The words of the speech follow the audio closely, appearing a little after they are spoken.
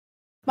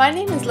My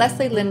name is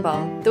Leslie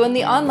Lindball, though in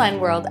the online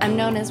world I'm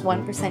known as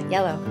 1%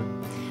 Yellow.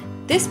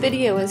 This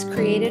video is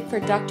created for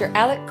Dr.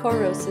 Alec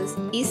Koros'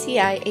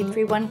 ECI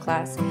 831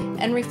 class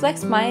and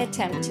reflects my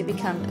attempt to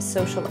become a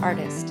social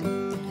artist.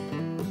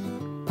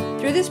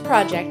 Through this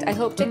project, I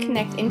hope to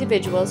connect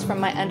individuals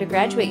from my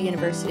undergraduate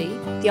university,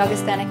 the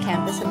Augustana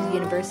campus of the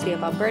University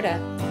of Alberta,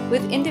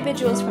 with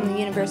individuals from the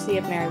University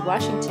of Mary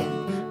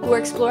Washington who are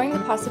exploring the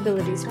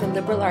possibilities for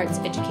liberal arts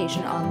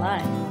education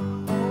online.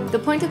 The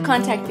point of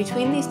contact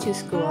between these two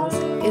schools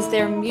is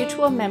their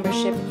mutual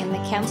membership in the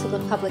Council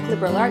of Public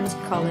Liberal Arts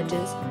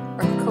Colleges,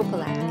 or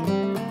COPLAC.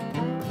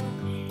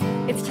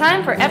 It's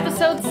time for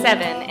episode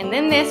 7, and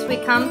in this we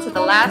come to the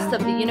last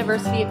of the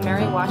University of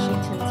Mary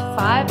Washington's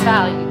 5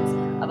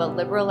 values of a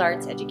liberal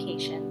arts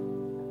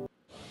education.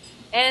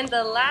 And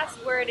the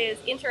last word is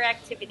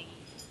interactivity.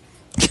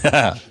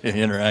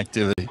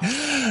 Interactivity.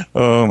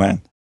 Oh,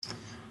 man.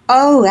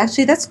 Oh,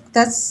 actually,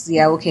 that's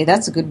yeah, okay,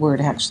 that's a good word,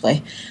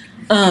 actually.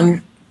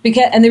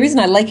 And the reason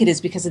I like it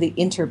is because of the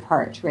inter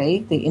part,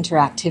 right? The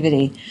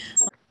interactivity.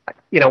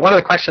 You know, one of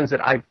the questions that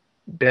I've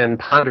been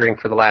pondering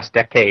for the last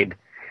decade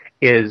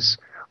is,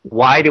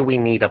 why do we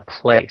need a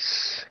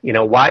place? You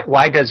know,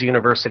 why does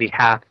university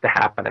have to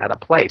happen at a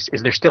place?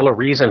 Is there still a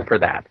reason for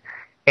that?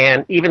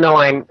 And even though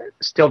I'm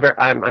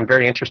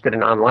very interested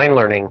in online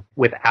learning,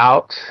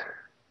 without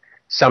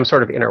some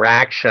sort of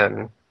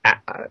interaction,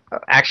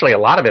 actually a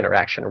lot of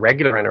interaction,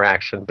 regular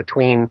interaction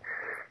between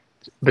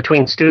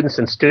students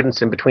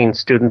and between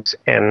students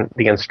and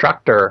the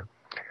instructor,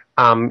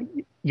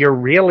 you're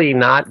really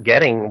not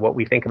getting what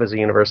we think of as a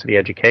university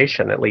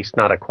education, at least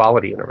not a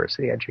quality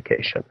university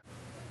education.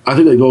 I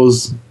think it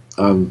goes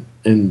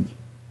in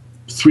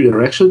 3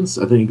 directions.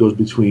 I think it goes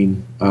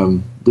between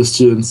the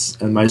students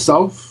and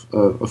myself,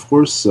 of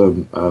course,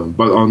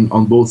 but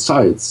on both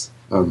sides.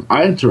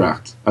 I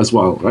interact as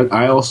well, right?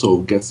 I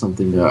also get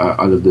something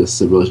out of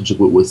this relationship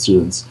with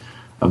students.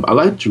 I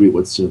like to read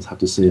what students have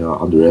to say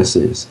on their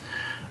essays.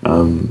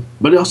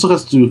 But it also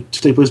has to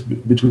take place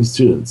between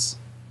students,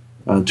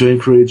 to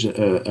encourage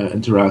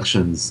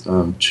interactions,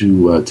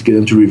 to get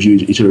them to review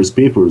each other's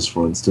papers,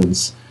 for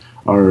instance,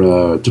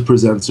 or to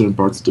present certain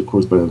parts of the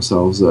course by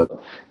themselves.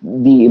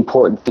 The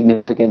important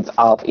significance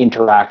of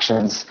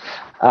interactions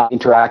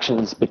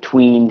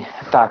between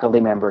faculty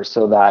members,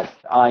 so that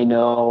I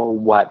know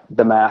what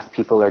the math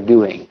people are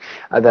doing,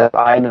 that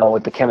I know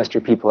what the chemistry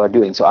people are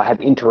doing. So I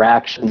have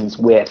interactions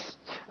with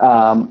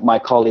my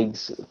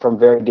colleagues from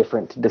very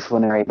different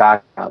disciplinary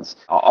backgrounds.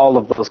 All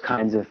of those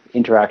kinds of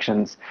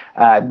interactions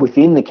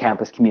within the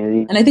campus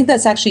community. And I think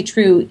that's actually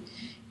true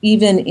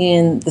even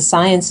in the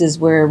sciences,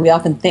 where we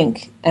often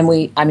think, and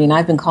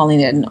I've been calling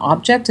it an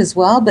object as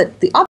well, but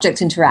the object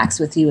interacts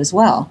with you as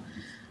well,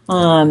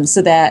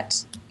 so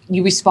that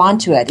you respond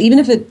to it. Even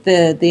if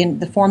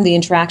the form the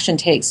interaction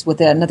takes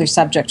with another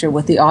subject or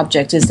with the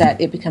object is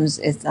that it becomes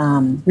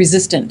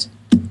resistant.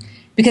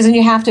 Because then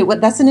you have to,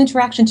 that's an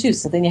interaction too,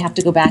 so then you have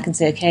to go back and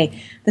say, okay,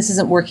 this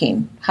isn't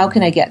working. How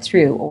can I get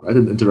through? I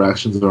think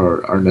interactions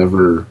are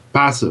never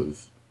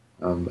passive.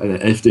 And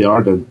if they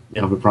are, then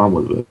you have a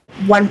problem with it.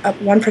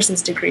 One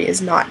person's degree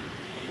is not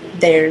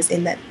theirs,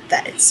 in that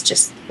it's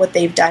just what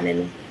they've done,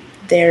 and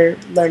their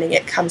learning,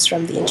 it comes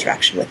from the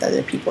interaction with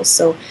other people.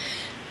 So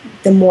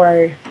the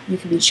more you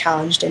can be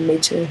challenged and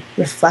made to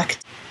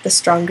reflect, the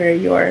stronger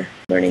your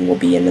learning will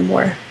be and the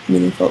more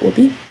meaningful it will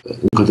be. In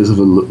the context of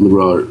a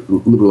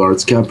liberal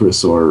arts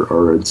campus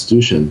or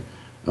institution,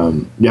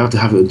 you have to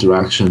have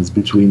interactions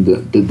between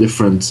the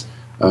different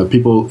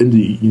people in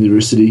the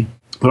university,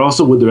 but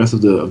also with the rest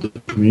of the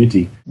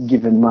community.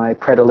 Given my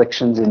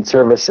predilections in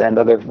service and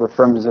other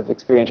forms of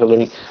experiential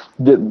learning,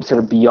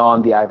 sort of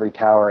beyond the ivory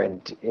tower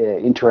and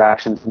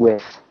interactions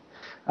with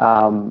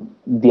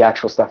the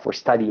actual stuff we're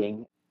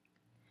studying.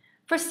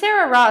 For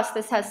Sarah Ross,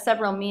 this has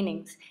several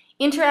meanings.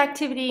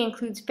 Interactivity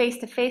includes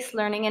face-to-face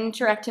learning and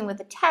interacting with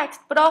the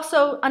text, but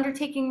also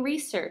undertaking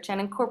research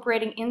and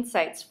incorporating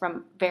insights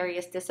from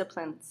various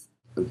disciplines.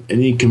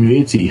 Any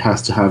community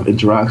has to have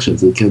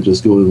interactions. It can't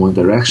just go in one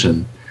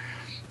direction.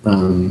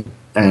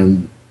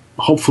 And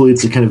hopefully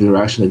it's a kind of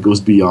interaction that goes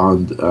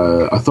beyond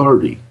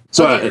authority.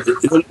 So in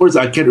other words,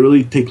 I can't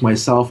really take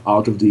myself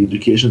out of the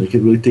education. I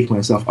can't really take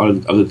myself out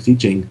of the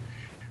teaching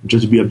and try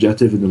to be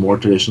objective in the more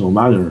traditional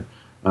manner.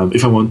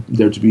 If I want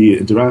there to be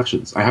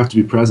interactions, I have to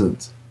be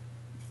present.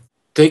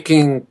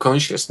 Taking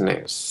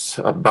consciousness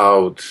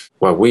about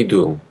what we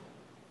do,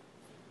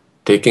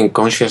 taking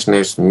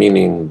consciousness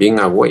meaning being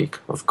awake,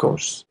 of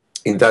course.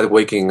 In that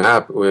waking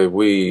up,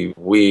 we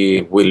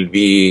will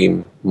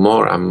be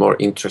more and more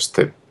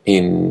interested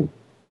in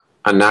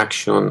an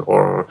action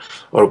or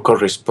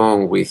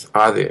correspond with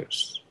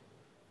others.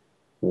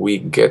 We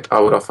get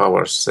out of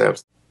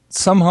ourselves.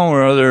 Somehow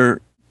or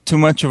other, too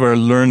much of our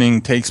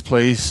learning takes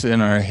place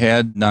in our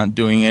head, not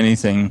doing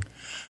anything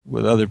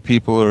with other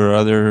people or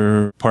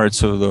other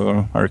parts of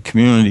our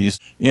communities.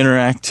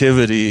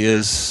 Interactivity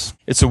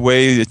it's a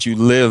way that you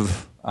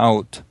live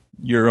out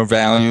your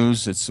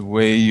values. It's the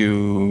way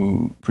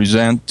you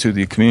present to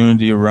the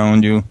community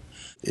around you.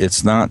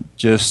 It's not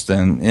just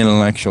an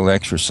intellectual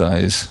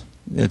exercise.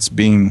 It's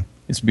being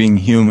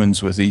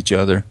humans with each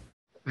other.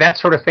 That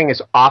sort of thing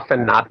is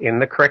often not in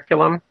the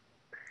curriculum.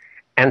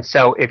 And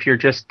so if you're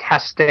just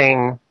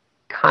testing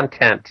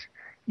content,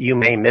 you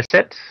may miss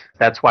it.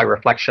 That's why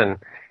reflection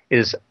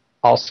is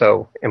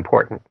also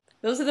important.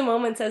 Those are the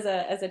moments as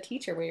a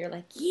teacher where you're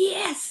like,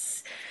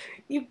 yes,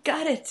 you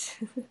got it.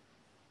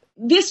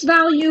 This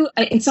value,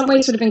 in some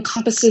ways, sort of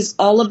encompasses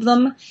all of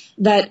them,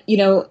 that,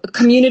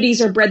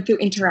 communities are bred through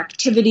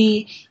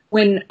interactivity.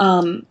 When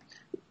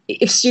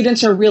if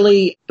students are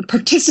really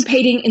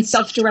participating in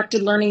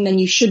self-directed learning, then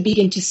you should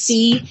begin to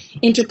see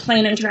interplay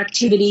and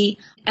interactivity,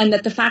 and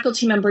that the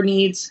faculty member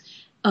needs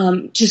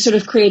to sort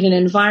of create an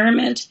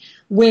environment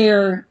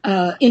where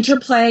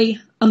interplay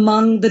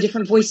among the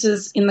different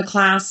voices in the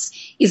class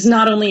is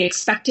not only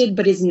expected,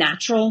 but is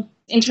natural.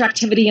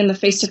 Interactivity in the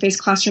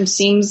face-to-face classroom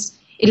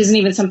it isn't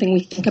even something we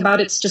think about.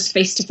 It's just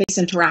face-to-face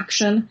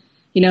interaction.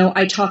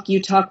 I talk,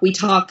 you talk, we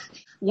talk.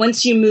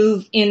 Once you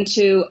move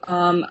into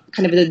kind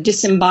of the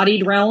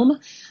disembodied realm,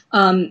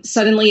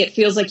 suddenly it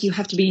feels like you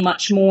have to be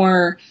much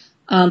more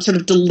sort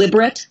of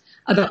deliberate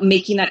about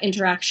making that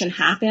interaction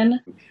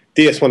happen.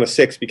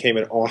 DS-106 became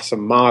an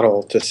awesome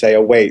model to say,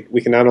 oh, wait,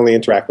 we can not only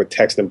interact with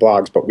text and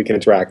blogs, but we can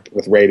interact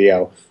with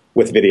radio,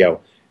 with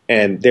video.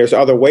 And there's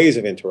other ways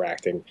of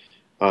interacting.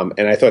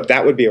 And I thought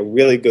that would be a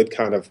really good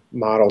kind of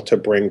model to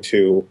bring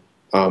to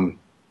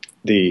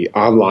the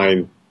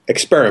online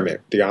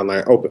experiment, the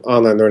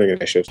online learning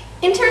initiatives.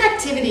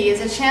 Interactivity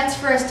is a chance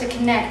for us to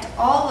connect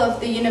all of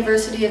the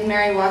University of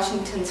Mary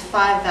Washington's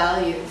 5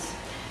 values: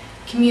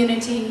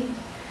 community,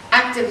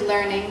 active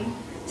learning,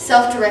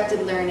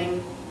 self-directed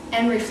learning,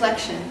 and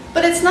reflection.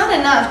 But it's not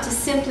enough to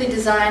simply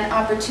design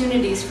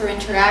opportunities for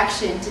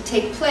interaction to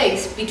take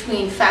place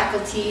between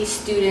faculty,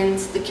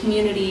 students, the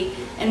community,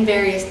 and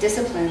various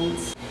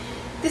disciplines.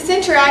 This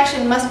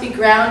interaction must be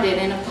grounded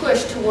in a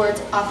push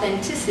towards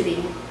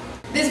authenticity.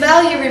 This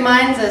value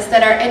reminds us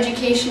that our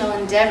educational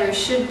endeavors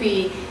should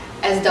be,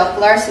 as Doc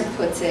Larson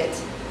puts it,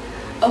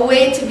 a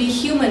way to be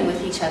human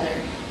with each other.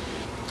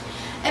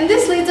 And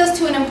this leads us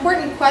to an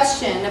important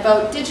question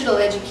about digital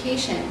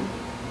education.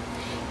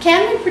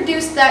 Can we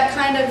produce that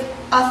kind of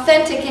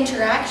authentic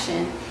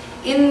interaction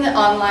in the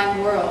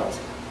online world?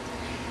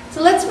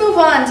 So let's move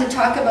on to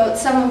talk about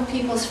some of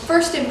people's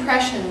first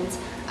impressions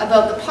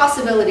about the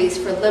possibilities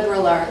for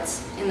liberal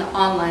arts in the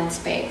online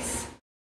space.